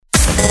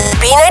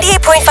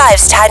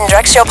B98.5's Tad and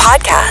Drex Show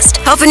podcast,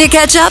 helping you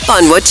catch up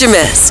on what you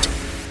missed.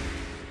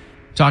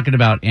 Talking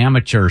about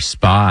amateur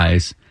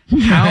spies,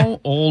 how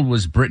old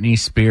was Brittany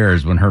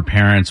Spears when her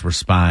parents were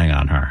spying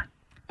on her?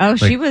 Oh,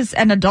 she was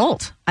an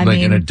adult. I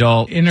mean, an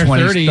adult in her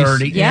 20s,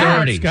 30s.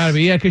 Yeah. It's got to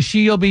be. Yeah, because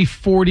she'll be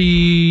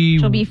 40.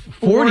 She'll be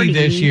 40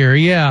 this year.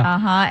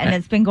 Yeah. And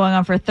it's been going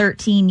on for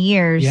 13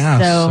 years. Yeah.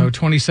 So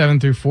 27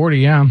 through 40.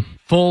 Yeah.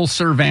 Full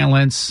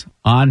surveillance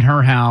on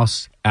her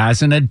house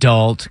as an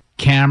adult,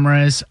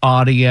 cameras,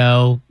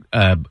 audio,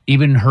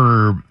 even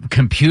her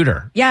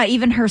computer. Yeah,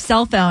 even her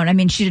cell phone. I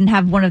mean, she didn't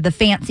have one of the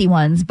fancy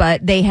ones,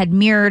 but they had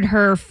mirrored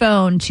her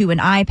phone to an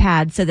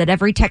iPad so that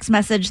every text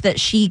message that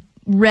she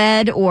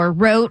read or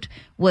wrote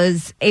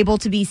was able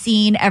to be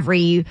seen,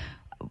 every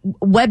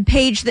web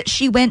page that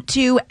she went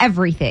to,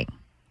 everything.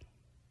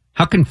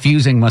 How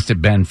confusing must it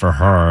have been for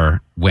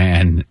her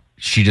when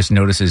she just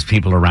notices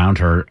people around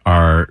her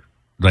are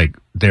like,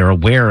 they're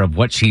aware of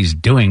what she's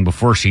doing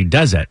before she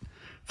does it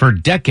for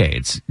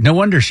decades. No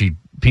wonder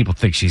people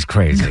think she's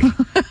crazy.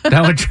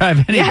 That would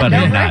drive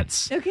anybody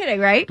nuts. No kidding,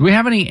 right? Do we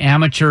have any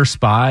amateur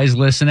spies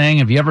listening?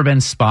 Have you ever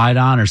been spied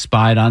on or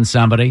spied on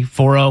somebody?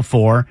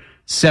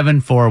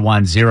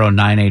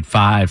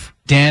 404-741-0985.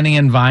 Danny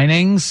and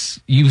Vinings,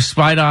 you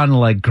spied on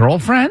like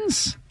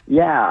girlfriends?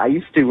 Yeah, I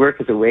used to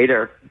work as a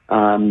waiter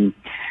in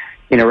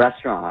a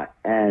restaurant,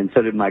 and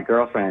so did my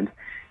girlfriend.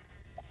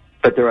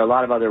 But there were a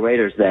lot of other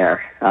waiters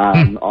there,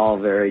 all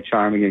very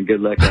charming and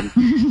good looking.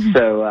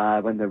 So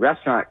when the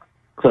restaurant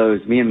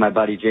closed, me and my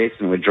buddy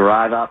Jason would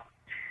drive up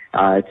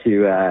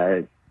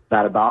to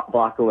about a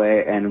block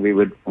away, and we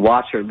would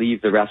watch her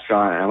leave the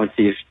restaurant, and I would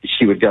see if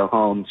she would go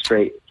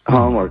straight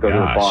home or go to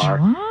a bar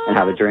and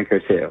have a drink or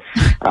two.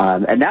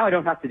 And now I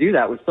don't have to do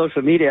that with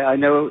social media. I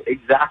know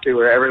exactly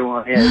where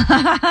everyone is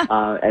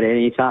at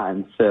any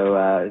time.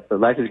 So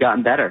life has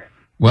gotten better.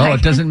 Well,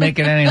 it doesn't make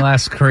it any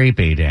less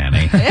creepy,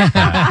 Danny.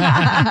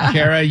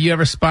 Kara, you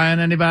ever spy on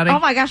anybody? Oh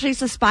my gosh, I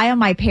used to spy on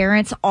my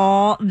parents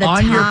all the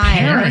on time. Your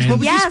parents? What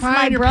would you Yes, spy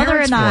my on your brother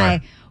parents and I.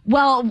 for?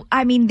 Well,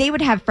 I mean, they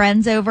would have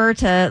friends over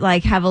to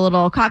like have a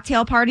little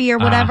cocktail party or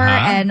whatever,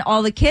 and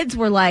all the kids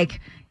were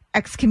like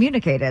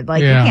excommunicated.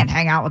 Like, you can't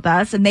hang out with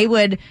us. And they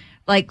would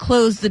like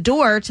close the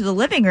door to the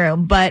living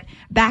room. But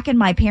back in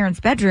my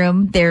parents'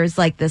 bedroom, there's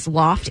like this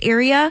loft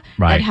area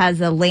that has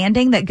a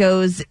landing that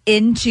goes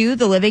into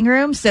the living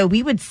room. So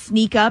we would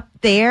sneak up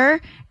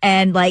there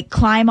and like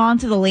climb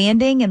onto the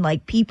landing and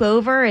like peep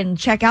over and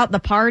check out the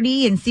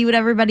party and see what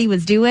everybody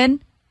was doing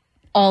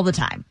all the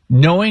time.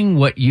 Knowing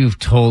what you've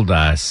told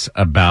us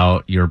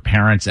about your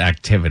parents'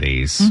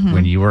 activities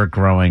when you were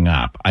growing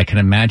up, I can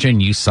imagine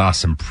you saw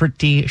some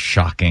pretty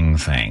shocking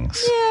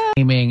things. Yeah.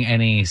 Naming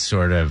any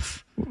sort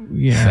of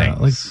things.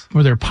 Like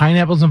were there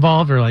pineapples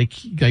involved or like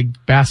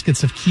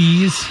baskets of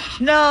keys?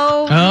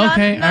 No. Oh,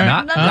 okay.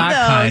 None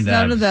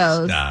of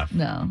those. Stuff.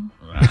 No.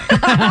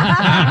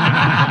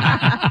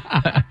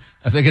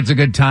 I think it's a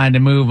good time to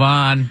move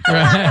on.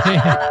 Right.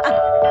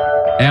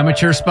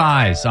 Amateur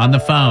spies on the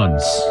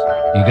phones.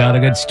 You got a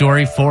good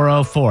story?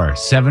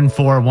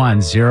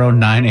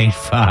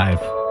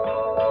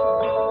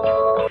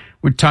 404-741-0985.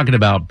 We're talking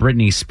about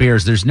Brittany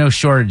Spears. There's no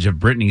shortage of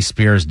Brittany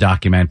Spears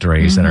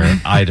documentaries that are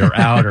either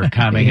out or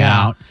coming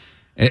out.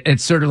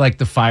 It's sort of like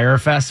the Fire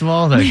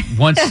Festival. Like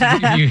once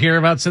you hear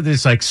about something,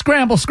 it's like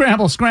scramble,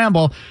 scramble,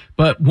 scramble.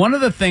 But one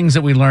of the things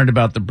that we learned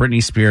about the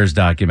Brittany Spears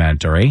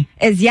documentary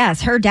is,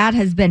 yes, her dad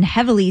has been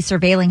heavily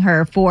surveilling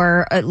her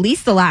for at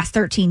least the last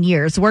 13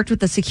 years, worked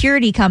with a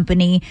security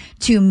company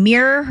to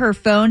mirror her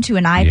phone to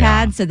an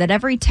iPad so that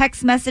every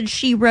text message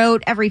she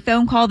wrote, every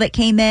phone call that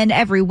came in,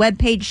 every web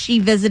page she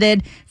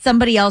visited,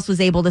 somebody else was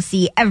able to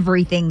see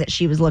everything that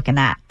she was looking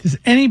at. Does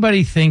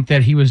anybody think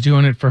that he was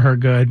doing it for her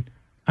good?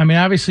 I mean,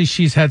 obviously,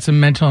 she's had some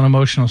mental and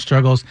emotional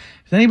struggles.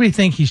 Does anybody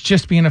think he's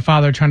just being a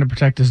father trying to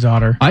protect his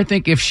daughter? I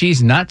think if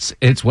she's nuts,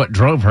 it's what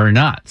drove her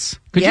nuts.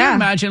 Could you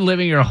imagine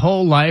living your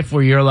whole life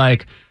where you're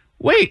like,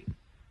 wait,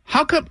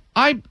 how come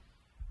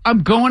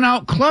I'm going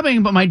out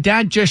clubbing, but my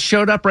dad just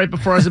showed up right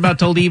before I was about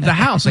to leave the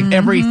house. Like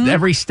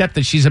every step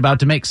that she's about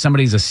to make,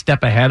 somebody's a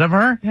step ahead of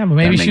her. Yeah, but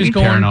maybe she was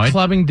going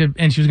clubbing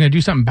and she was going to do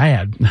something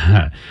bad.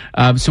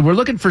 So we're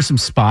looking for some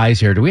spies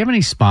here. Do we have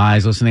any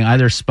spies listening?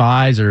 Either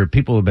spies or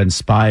people who've been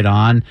spied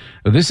on.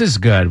 Oh, this is a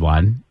good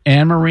one.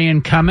 Anne-Marie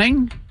and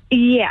Cumming?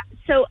 Yeah.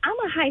 So I'm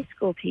a high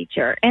school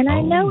teacher, and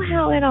I know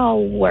how it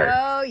all works.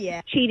 Oh,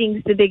 yeah.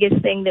 Cheating's the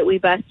biggest thing that we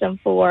bust them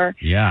for.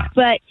 Yeah.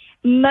 But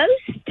most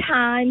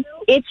times,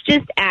 it's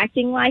just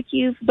acting like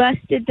you've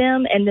busted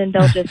them, and then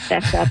they'll just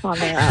fess up on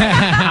their own.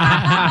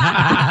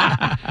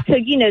 So,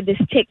 this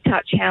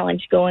TikTok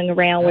challenge going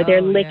around where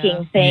they're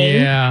licking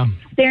things. Yeah.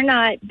 They're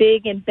not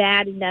big and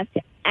bad enough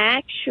to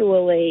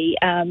actually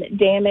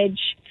damage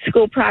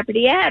school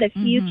property. I had a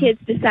few kids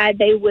decide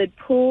they would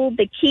pull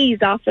the keys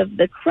off of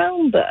the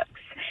Chromebooks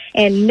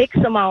and mix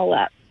them all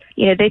up.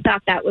 They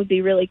thought that would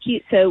be really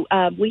cute. So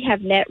we have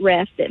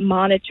NetRef that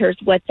monitors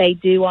what they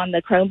do on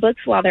the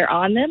Chromebooks while they're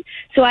on them.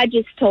 So I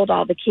just told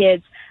all the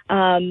kids,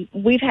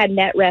 we've had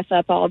NetRef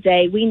up all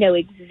day. We know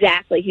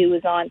exactly who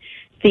was on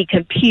the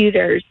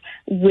computers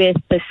with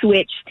the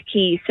switched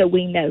keys so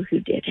we know who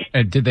did it.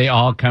 And did they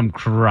all come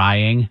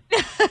crying?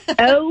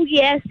 Oh,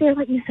 yes. They're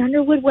like, Miss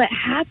Underwood, what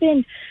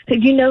happened? Do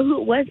you know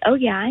who it was? Oh,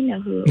 yeah, I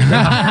know who it was.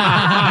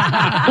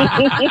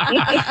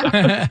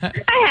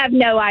 I have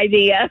no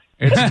idea.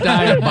 It's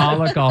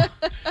diabolical.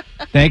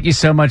 Thank you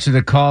so much for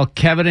the call.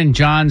 Kevin in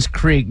Johns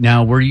Creek.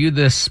 Now, were you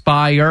the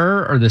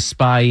spyer or the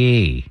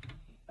spyee?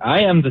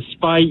 I am the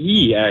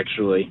spyee,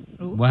 actually.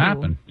 What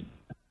happened?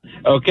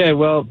 Okay,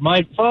 well,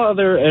 my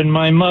father and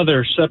my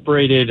mother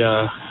separated,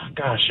 8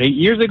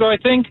 years ago, I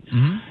think.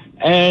 Mm-hmm.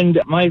 And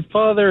my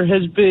father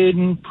has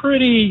been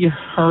pretty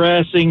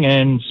harassing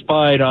and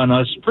spied on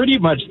us pretty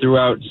much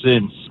throughout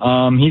since.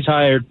 He's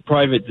hired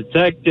private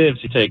detectives,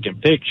 he's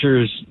taken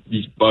pictures,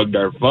 he's bugged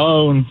our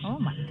phones. Oh,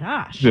 my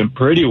gosh. It's been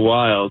pretty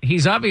wild.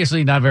 He's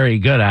obviously not very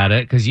good at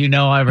it because you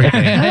know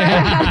everything.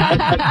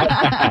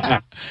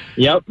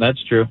 Yep,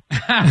 that's true.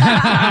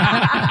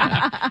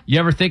 You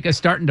ever think of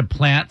starting to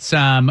plant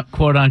some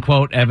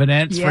quote-unquote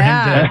evidence for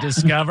him to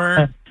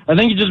discover? I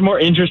think it's just more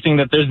interesting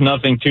that there's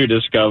nothing to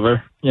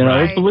discover. You know,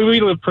 Right. we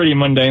live pretty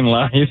mundane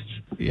lives.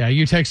 Yeah,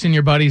 you texting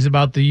your buddies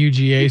about the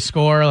UGA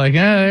score, like,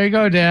 there you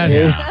go, Dad.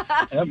 Yeah.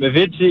 Yep,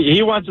 if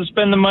he wants to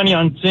spend the money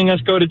on seeing us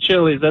go to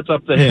Chili's, that's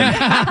up to him.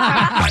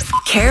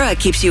 Kara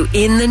keeps you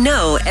in the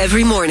know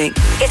every morning.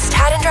 It's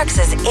Tad and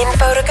Drex's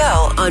Info to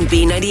Go on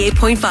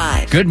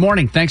B98.5. Good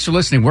morning. Thanks for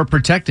listening. We're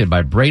protected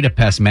by Breda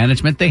Pest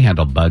Management. They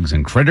handle bugs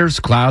and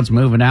critters. Clouds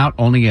moving out.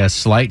 Only a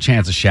slight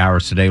chance of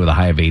showers today with a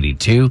high of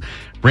 82.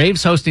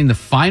 Braves hosting the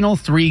final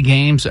 3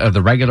 games of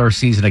the regular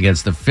season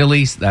against the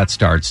Phillies. That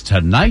starts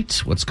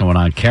tonight. What's going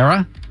on,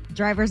 Kara?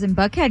 Drivers in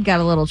Buckhead got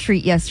a little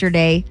treat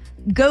yesterday.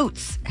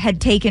 Goats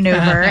had taken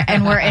over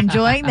and were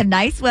enjoying the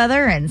nice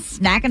weather and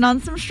snacking on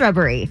some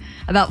shrubbery.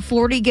 About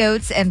 40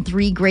 goats and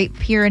 3 Great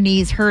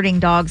Pyrenees herding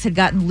dogs had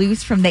gotten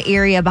loose from the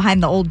area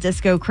behind the old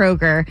Disco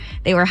Kroger.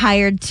 They were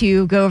hired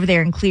to go over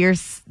there and clear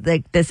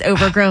this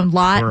overgrown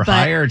lot. We're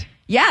hired.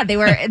 Yeah, they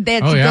had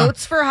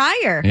goats for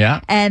hire.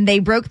 Yeah. And they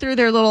broke through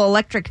their little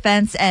electric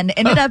fence and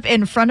ended up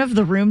in front of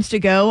the rooms to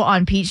go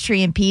on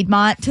Peachtree and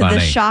Piedmont to the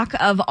shock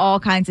of all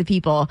kinds of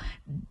people.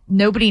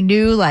 Nobody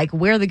knew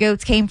where the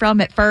goats came from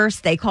at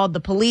first. They called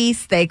the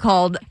police. They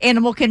called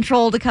animal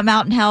control to come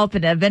out and help.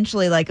 And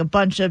eventually a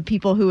bunch of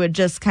people who had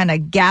just kind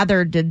of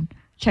gathered to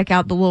check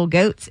out the little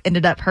goats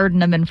ended up herding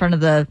them in front of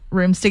the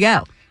rooms to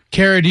go.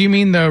 Kara, do you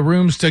mean the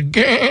rooms to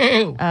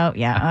go? Oh,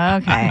 yeah.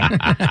 Okay.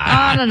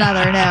 On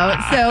another note,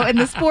 so in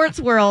the sports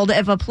world,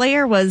 if a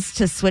player was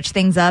to switch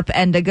things up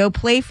and to go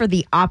play for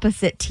the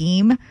opposite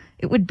team,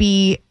 it would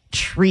be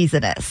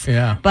treasonous.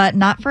 Yeah. But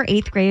not for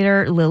 8th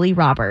grader Lily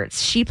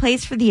Roberts. She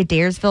plays for the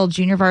Adairsville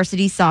Junior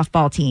Varsity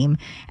softball team.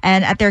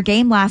 And at their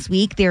game last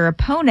week, their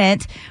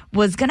opponent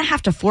was going to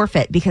have to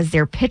forfeit because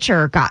their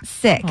pitcher got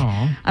sick.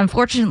 Aww.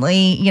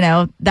 Unfortunately,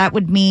 that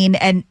would mean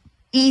an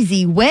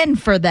easy win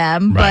for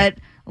them. Right.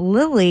 But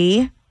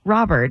Lily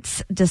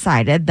Roberts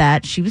decided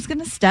that she was going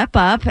to step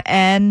up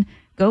and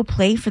go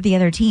play for the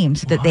other team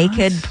so that they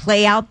could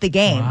play out the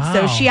game. Wow.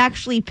 So she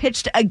actually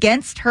pitched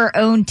against her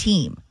own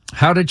team.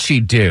 How did she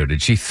do?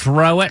 Did she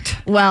throw it?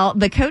 Well,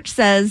 the coach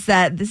says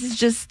that this is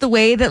just the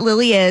way that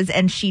Lily is,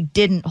 and she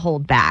didn't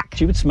hold back.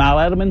 She would smile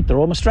at him and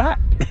throw him a strike.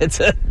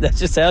 That's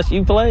just how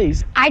she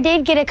plays. I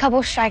did get a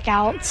couple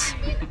strikeouts,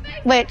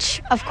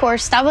 which, of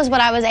course, that was what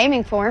I was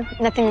aiming for.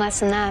 Nothing less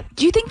than that.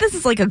 Do you think this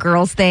is a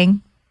girl's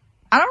thing?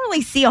 I don't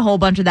really see a whole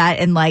bunch of that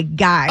in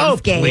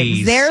guys' games.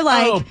 Please. They're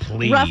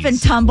Please. rough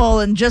and tumble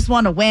and just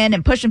want to win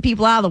and pushing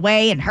people out of the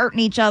way and hurting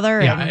each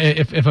other. Yeah,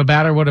 if a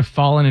batter would have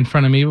fallen in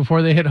front of me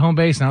before they hit home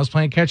base and I was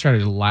playing catcher, I'd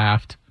have just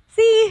laughed.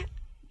 See?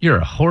 You're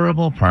a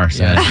horrible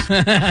person.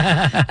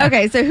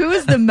 Okay, so who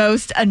is the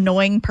most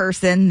annoying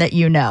person that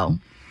you know?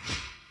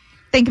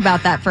 Think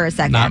about that for a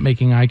second. Not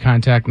making eye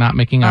contact, not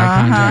making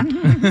eye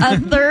contact. A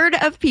third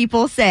of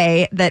people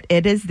say that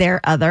it is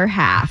their other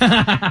half.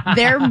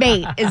 Their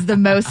mate is the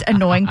most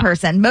annoying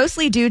person,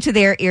 mostly due to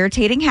their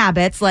irritating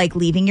habits like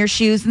leaving your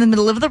shoes in the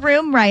middle of the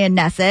room, Ryan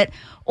Nessett,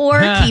 or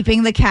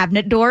keeping the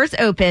cabinet doors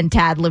open,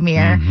 Tad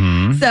Lemire.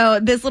 Mm-hmm. So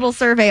this little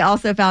survey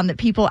also found that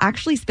people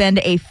actually spend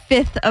a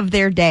fifth of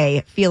their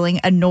day feeling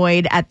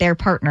annoyed at their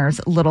partner's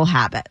little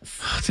habits.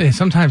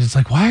 Sometimes it's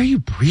why are you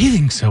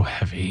breathing so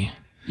heavy?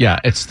 Yeah,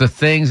 it's the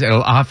things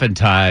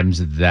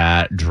oftentimes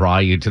that draw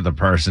you to the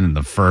person in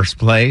the first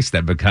place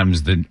that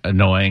becomes the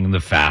annoying the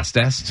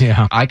fastest.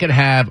 Yeah. I could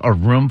have a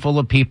room full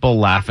of people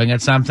laughing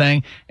at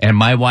something, and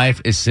my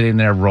wife is sitting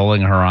there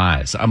rolling her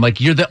eyes. I'm like,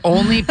 you're the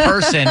only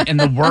person in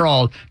the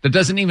world that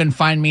doesn't even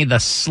find me the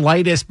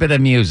slightest bit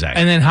of music.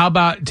 And then how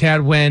about,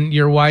 Tad, when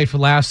your wife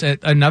laughs at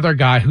another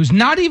guy who's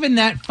not even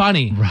that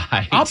funny?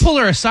 Right. I'll pull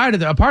her aside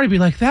at a party and be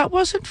like, that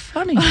wasn't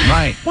funny.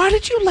 Right. Why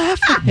did you laugh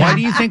at Why that?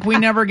 do you think we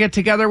never get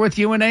together with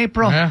you in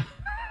April? Yeah.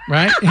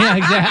 Right? Yeah,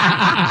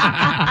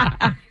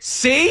 exactly.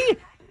 See?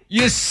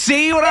 You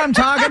see what I'm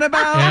talking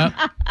about?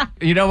 Yep.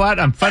 You know what?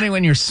 I'm funny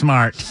when you're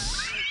smart. See?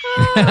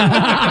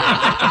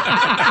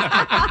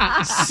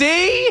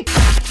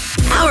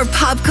 Our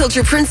pop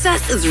culture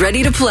princess is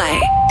ready to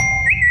play.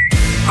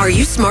 Are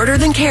You Smarter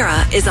Than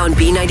Kara is on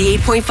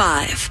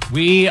B98.5.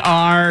 We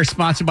are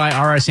sponsored by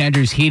R.S.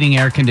 Andrews Heating,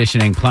 Air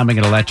Conditioning, Plumbing,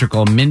 and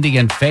Electrical, Mindy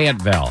in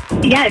Fayetteville.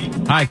 Yes.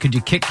 Hi, could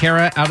you kick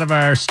Kara out of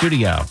our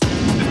studio?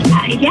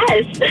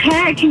 Yes.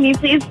 Kara, can you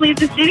please leave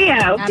the studio?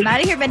 I'm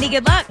out of here, Mindy.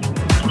 Good luck.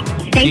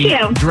 Thank you.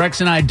 Drex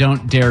and I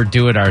don't dare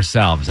do it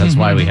ourselves. That's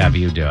why we have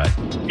you do it.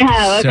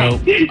 Oh,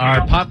 okay. So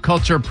our pop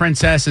culture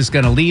princess is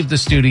going to leave the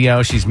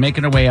studio. She's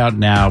making her way out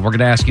now. We're going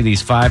to ask you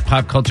these 5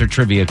 pop culture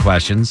trivia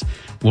questions.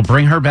 We'll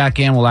bring her back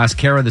in. We'll ask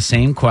Kara the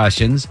same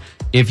questions.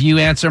 If you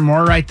answer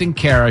more right than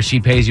Kara, she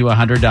pays you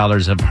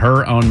 $100 of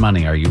her own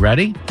money. Are you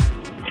ready?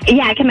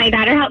 Yeah, can my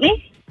daughter help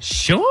me?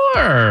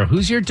 Sure.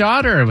 Who's your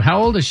daughter?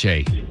 How old is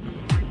she?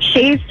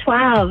 She's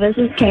 12. This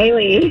is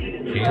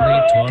Kaylee.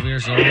 Kaylee, 12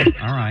 years old.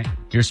 All right.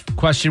 Here's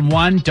question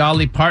 1.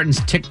 Dolly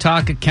Parton's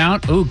TikTok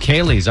account. Ooh,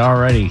 Kaylee's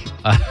already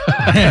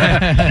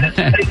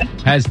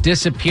has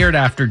disappeared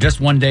after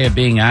just one day of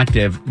being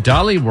active.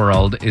 Dolly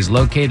World is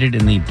located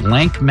in the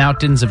blank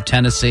mountains of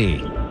Tennessee.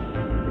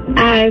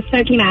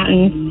 Smoky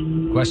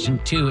Mountains. Question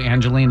 2.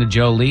 Angelina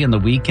Jolie and The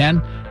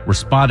Weeknd were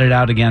spotted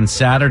out again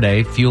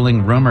Saturday,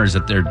 fueling rumors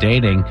that they're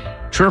dating.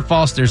 True or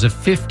false, there's a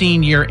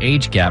 15-year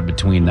age gap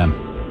between them.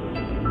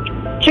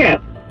 True.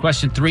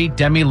 Question 3.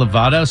 Demi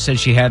Lovato says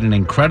she had an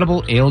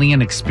incredible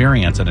alien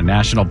experience at a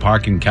national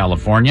park in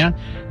California.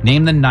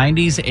 Name the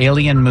 90s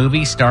alien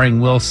movie starring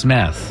Will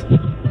Smith.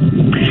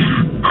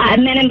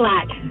 Men in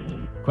Black.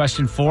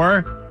 Question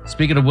 4.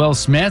 Speaking of Will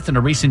Smith, in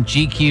a recent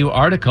GQ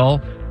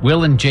article,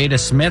 Will and Jada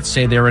Smith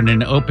say they're in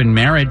an open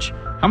marriage.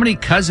 How many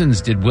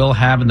cousins did Will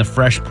have in The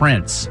Fresh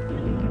Prince?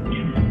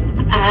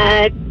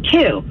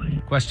 2.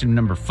 Question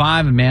number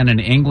 5. A man in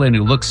England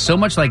who looks so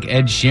much like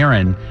Ed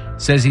Sheeran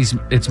says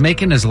it's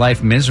making his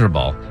life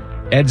miserable.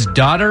 Ed's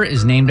daughter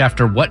is named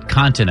after what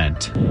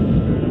continent?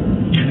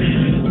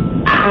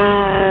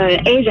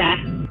 Asia.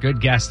 Good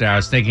guess there. I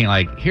was thinking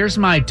here's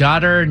my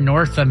daughter,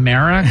 North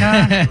America.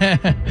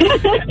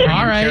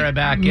 All right.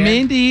 Back in.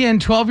 Mindy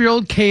and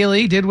 12-year-old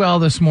Kaylee did well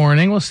this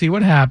morning. We'll see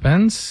what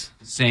happens.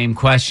 Same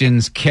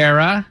questions,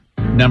 Kara.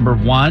 Number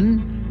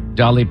 1.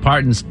 Dolly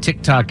Parton's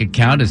TikTok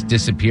account has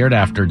disappeared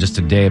after just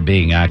a day of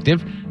being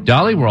active.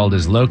 Dolly World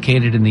is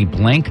located in the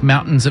blank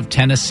mountains of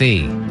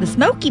Tennessee. The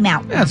Smoky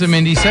Mountains. That's what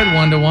Mindy said,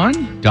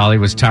 1-1. Dolly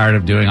was tired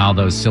of doing all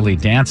those silly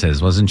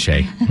dances, wasn't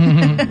she?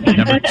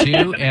 Number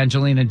 2,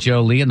 Angelina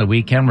Jolie and The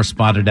Weeknd were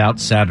spotted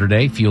out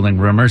Saturday, fueling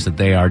rumors that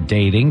they are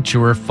dating.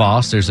 True or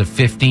false, there's a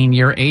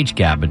 15-year age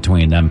gap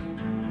between them.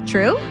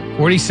 True.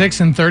 46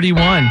 and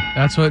 31.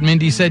 That's what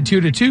Mindy said,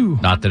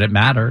 2-2. Not that it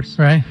matters.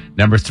 Right.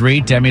 Number 3,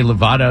 Demi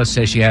Lovato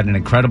says she had an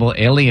incredible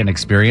alien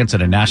experience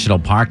at a national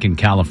park in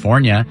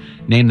California.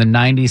 Name the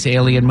 90s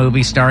alien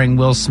movie starring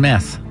Will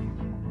Smith.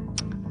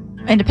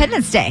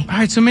 Independence Day. All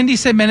right, so Mindy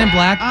said Men in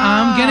Black.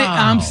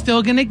 I'm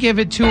still gonna give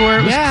it to her.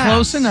 It was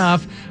close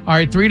enough. All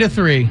right,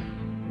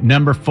 3-3.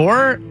 Number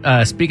 4,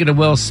 speaking of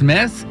Will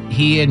Smith,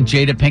 he and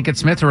Jada Pinkett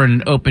Smith are in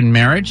an open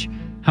marriage.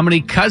 How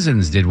many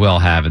cousins did Will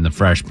have in The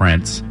Fresh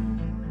Prince?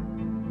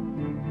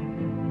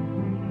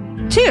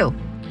 2.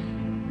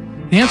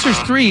 The answer is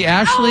 3.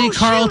 Ashley,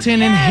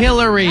 Carlton, and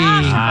Hillary.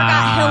 Gosh, I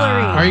forgot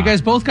Hillary. All right, you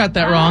guys both got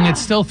that wrong.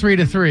 It's still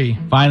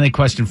 3-3. Finally,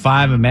 question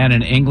 5. A man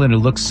in England who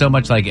looks so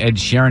much like Ed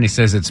Sheeran, he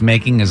says it's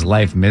making his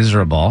life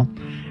miserable.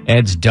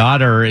 Ed's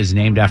daughter is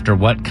named after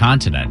what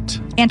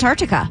continent?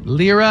 Antarctica.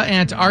 Lyra,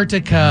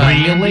 Antarctica.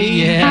 Really?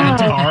 Yeah.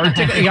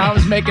 Antarctica? I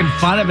was making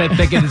fun of it,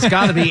 thinking it's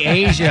got to be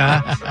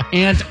Asia.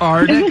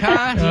 Antarctica?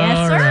 Yes, sir.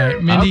 All right.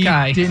 Mindy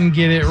didn't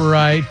get it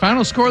right.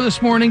 Final score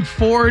this morning,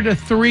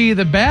 4-3.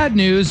 The bad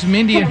news,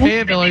 Mindy and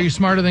Fayetteville, are you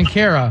smarter than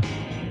Kara?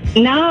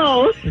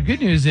 No. The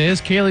good news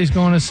is Kaylee's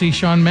going to see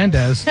Shawn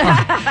Mendes.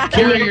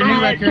 Kara, your new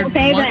record,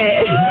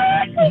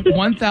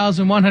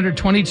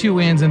 1,122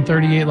 wins and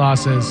 38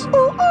 losses.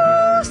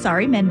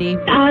 Sorry, Mindy.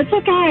 Oh, it's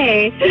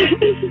okay.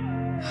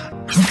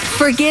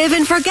 Forgive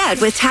and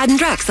forget with Tad and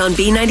Drex on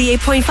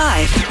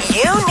B98.5.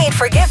 You need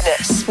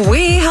forgiveness.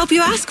 We help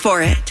you ask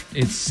for it.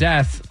 It's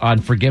Seth on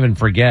Forgive and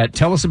Forget.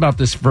 Tell us about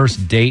this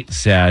first date,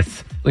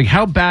 Seth.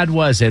 How bad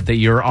was it that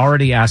you're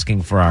already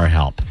asking for our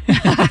help?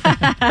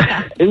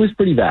 It was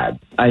pretty bad.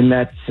 I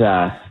met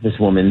this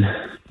woman,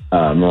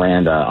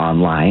 Miranda,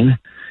 online.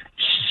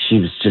 She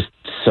was just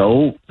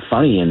so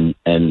funny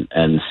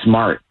and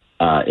smart.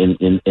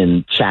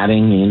 In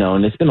chatting,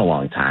 and it's been a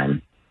long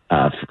time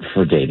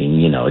for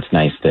dating. It's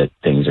nice that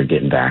things are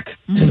getting back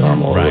to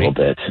normal a little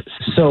bit.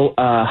 So,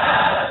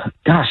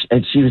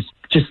 and she was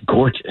just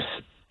gorgeous.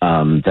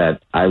 That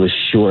I was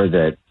sure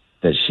that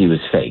she was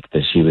fake,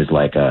 that she was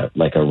like a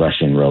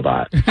Russian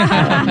robot,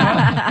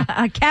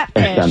 a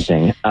catfish or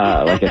something,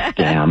 like a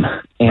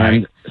scam.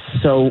 And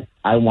so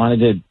I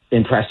wanted to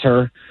impress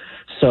her.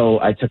 So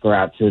I took her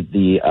out to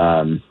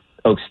the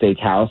Oak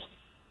Steakhouse.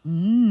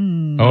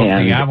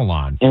 The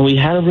Avalon. And we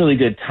had a really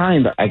good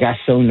time, but I got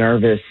so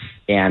nervous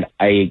and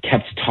I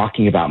kept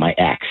talking about my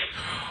ex.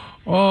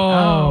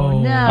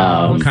 Oh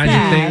no. What kinds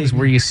of things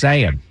were you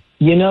saying?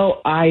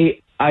 I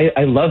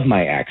I love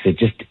my ex. It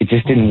just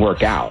didn't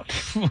work out.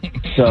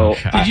 So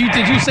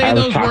did you say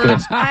those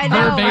words? I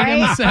know,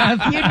 verbatim, right?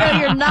 Seth? You know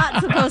you're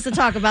not supposed to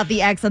talk about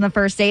the ex on the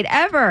first date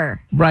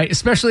ever. Right,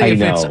 especially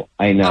if it's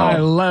I know. I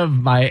love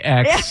my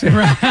ex.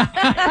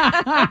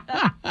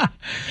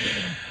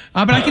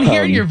 But I can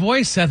hear in your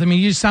voice, Seth. I mean,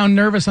 you sound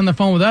nervous on the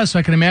phone with us, so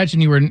I can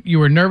imagine you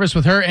were nervous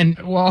with her. And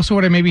also,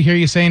 what I maybe hear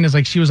you saying is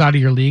like she was out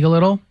of your league a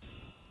little.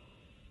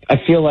 I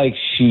feel like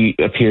she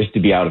appears to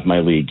be out of my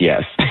league.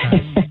 Yes.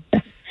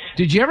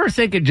 Did you ever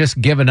think of just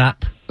giving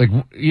up? Like,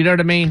 you know what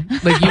I mean?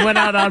 Like, you went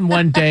out on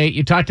one date,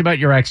 you talked about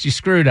your ex, you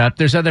screwed up.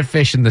 There's other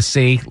fish in the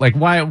sea. Like,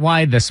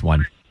 why this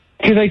one?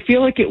 Because I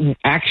feel like it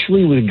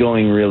actually was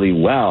going really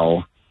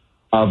well,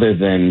 other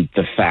than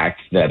the fact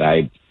that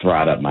I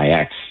brought up my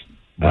ex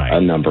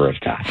a number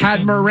of times.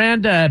 Had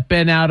Miranda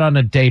been out on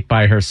a date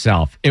by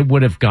herself, it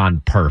would have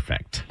gone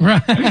perfect. Right.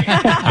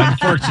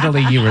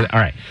 Unfortunately, you were... All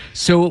right.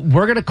 So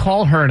we're going to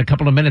call her in a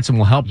couple of minutes, and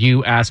we'll help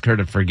you ask her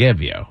to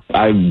forgive you.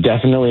 I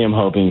definitely am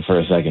hoping for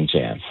a second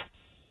chance.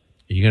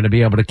 Are you going to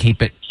be able to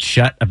keep it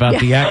shut about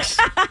the ex?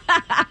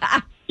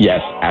 Yes,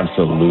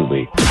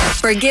 absolutely.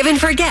 Forgive and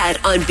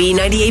Forget on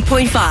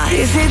B98.5.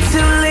 Is it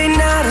too late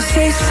now to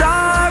say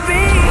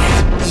sorry?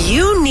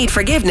 You need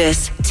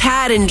forgiveness.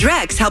 Tad and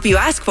Drex help you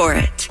ask for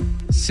it.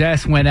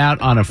 Seth went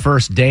out on a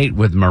first date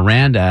with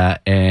Miranda,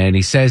 and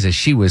he says that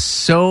she was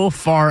so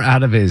far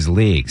out of his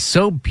league,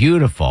 so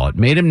beautiful. It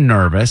made him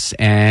nervous,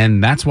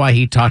 and that's why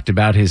he talked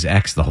about his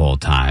ex the whole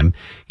time.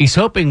 He's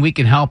hoping we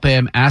can help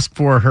him ask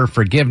for her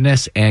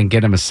forgiveness and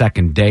get him a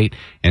second date.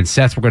 And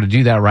Seth, we're going to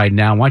do that right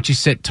now. Why don't you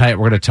sit tight?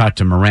 We're going to talk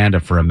to Miranda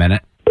for a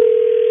minute.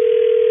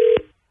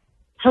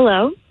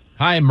 Hello?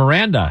 Hi,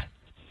 Miranda.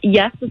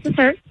 Yes, this is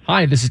her.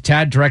 Hi, this is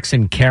Tad, Drex,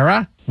 and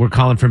Kara. We're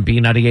calling from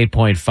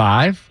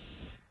B98.5.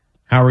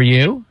 How are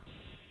you?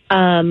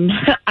 I'm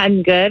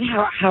good.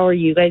 How are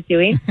you guys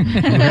doing?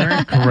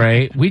 We're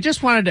great. We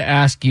just wanted to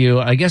ask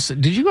you, I guess,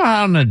 did you go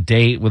out on a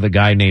date with a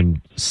guy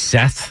named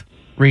Seth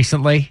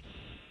recently?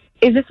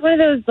 Is this one of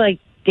those, like,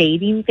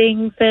 dating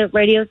things that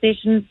radio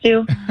stations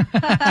do?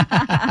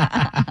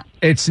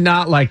 It's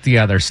not like the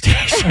other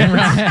stations.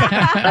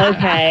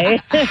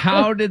 Okay.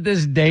 How did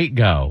this date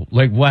go?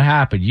 Like, what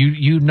happened?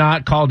 You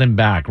not called him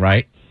back,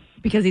 right?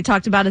 Because he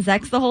talked about his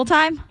ex the whole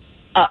time?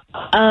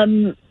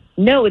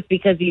 No, it's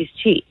because he's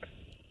cheap.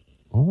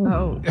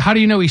 Oh. How do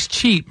you know he's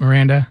cheap,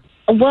 Miranda?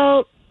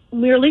 Well,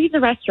 we were leaving the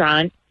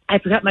restaurant. I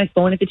forgot my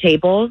phone at the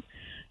table,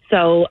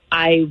 so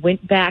I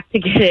went back to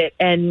get it,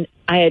 and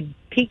I had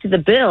peeked the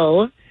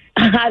bill.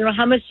 I don't know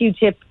how much you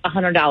tip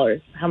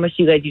 $100. How much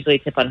do you guys usually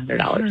tip on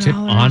 $100? Tip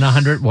on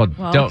 100? Well,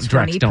 don't,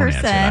 Drex, don't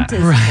answer that. 20%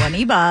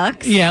 is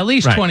 $20. Yeah, at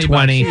least 20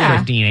 20, bucks.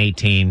 15,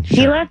 18. He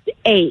Sure. left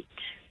 $8.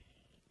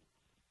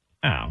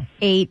 Oh.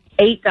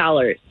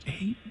 $8.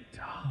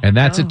 And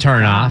that's a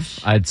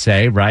turnoff, I'd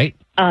say, right?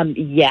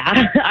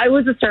 Yeah, I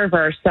was a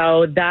server,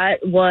 so that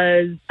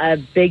was a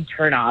big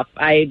turnoff.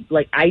 I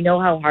know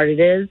how hard it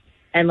is,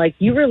 and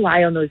you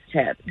rely on those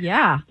tips.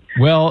 Yeah.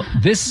 Well,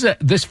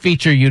 this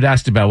feature you'd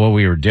asked about what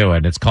we were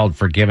doing. It's called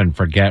Forgive and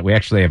Forget. We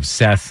actually have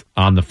Seth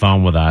on the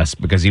phone with us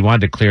because he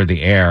wanted to clear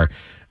the air.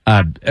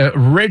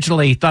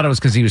 Originally, he thought it was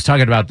because he was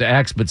talking about the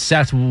ex, but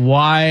Seth,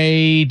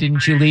 why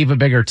didn't you leave a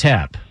bigger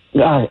tip?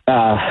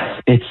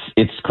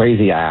 It's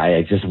crazy.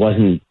 I just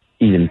wasn't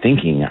even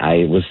thinking.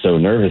 I was so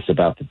nervous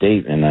about the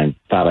date, and I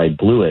thought I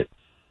blew it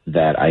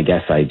that I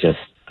guess I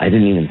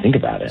didn't even think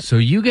about it. So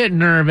you get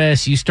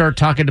nervous, you start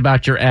talking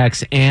about your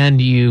ex,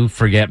 and you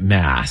forget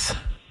math.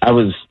 I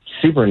was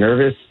super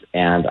nervous,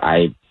 and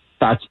I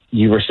thought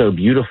you were so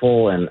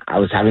beautiful, and I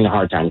was having a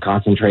hard time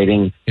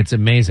concentrating. It's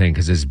amazing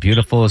because as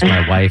beautiful as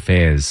my wife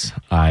is,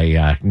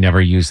 I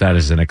never use that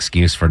as an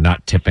excuse for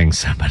not tipping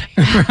somebody.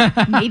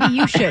 Maybe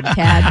you should,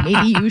 Tad.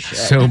 Maybe you should.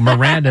 So,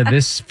 Miranda,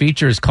 this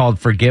feature is called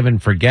Forgive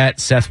and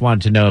Forget. Seth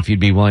wanted to know if you'd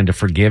be willing to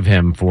forgive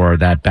him for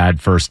that bad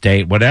first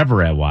date,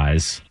 whatever it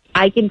was.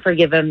 I can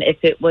forgive him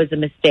if it was a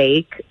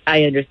mistake.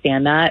 I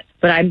understand that.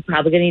 But I'm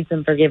probably going to need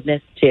some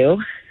forgiveness, too.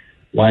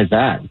 Why is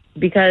that?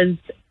 Because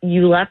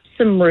you left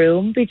some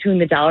room between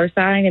the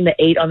 $sign and the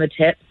 8 on the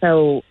tip,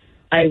 so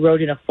I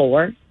wrote in a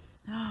 4.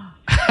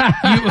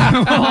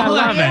 I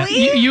love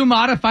it. You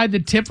modified the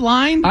tip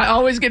line? I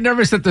always get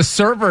nervous that the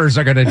servers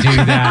are going to do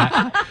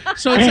that.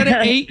 So instead of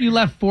 8, you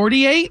left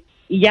 48?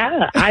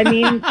 Yeah, I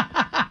mean,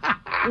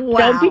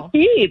 Don't be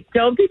cheap.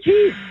 Don't be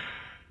cheap.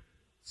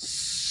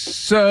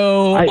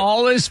 So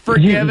all is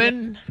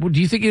forgiven?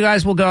 Do you think you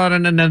guys will go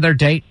on another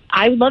date?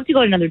 I would love to go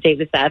on another date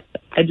with Seth.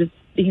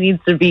 He needs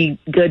to be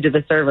good to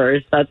the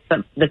servers. That's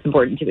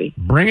important to me.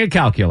 Bring a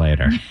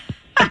calculator.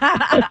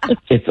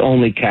 It's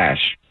only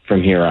cash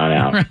from here on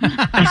out.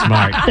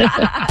 Smart.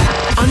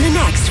 On the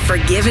next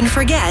Forgive and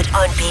Forget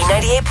on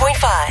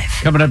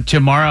B98.5. Coming up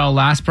tomorrow,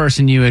 last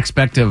person you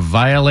expect to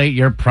violate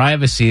your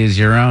privacy is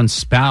your own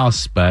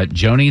spouse, but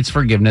Joe needs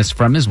forgiveness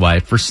from his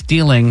wife for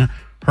stealing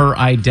her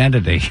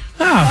identity.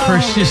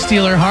 First you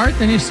steal her heart,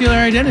 then you steal her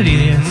identity.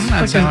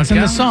 It's in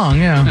the song,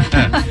 yeah.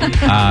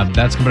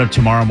 That's coming up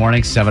tomorrow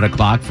morning, 7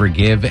 o'clock.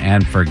 Forgive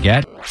and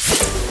Forget.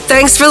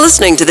 Thanks for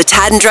listening to the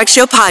Tad and Drex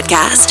Show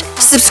podcast.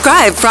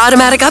 Subscribe for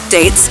automatic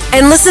updates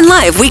and listen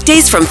live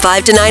weekdays from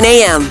 5 to 9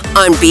 a.m.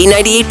 on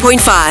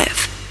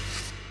B98.5.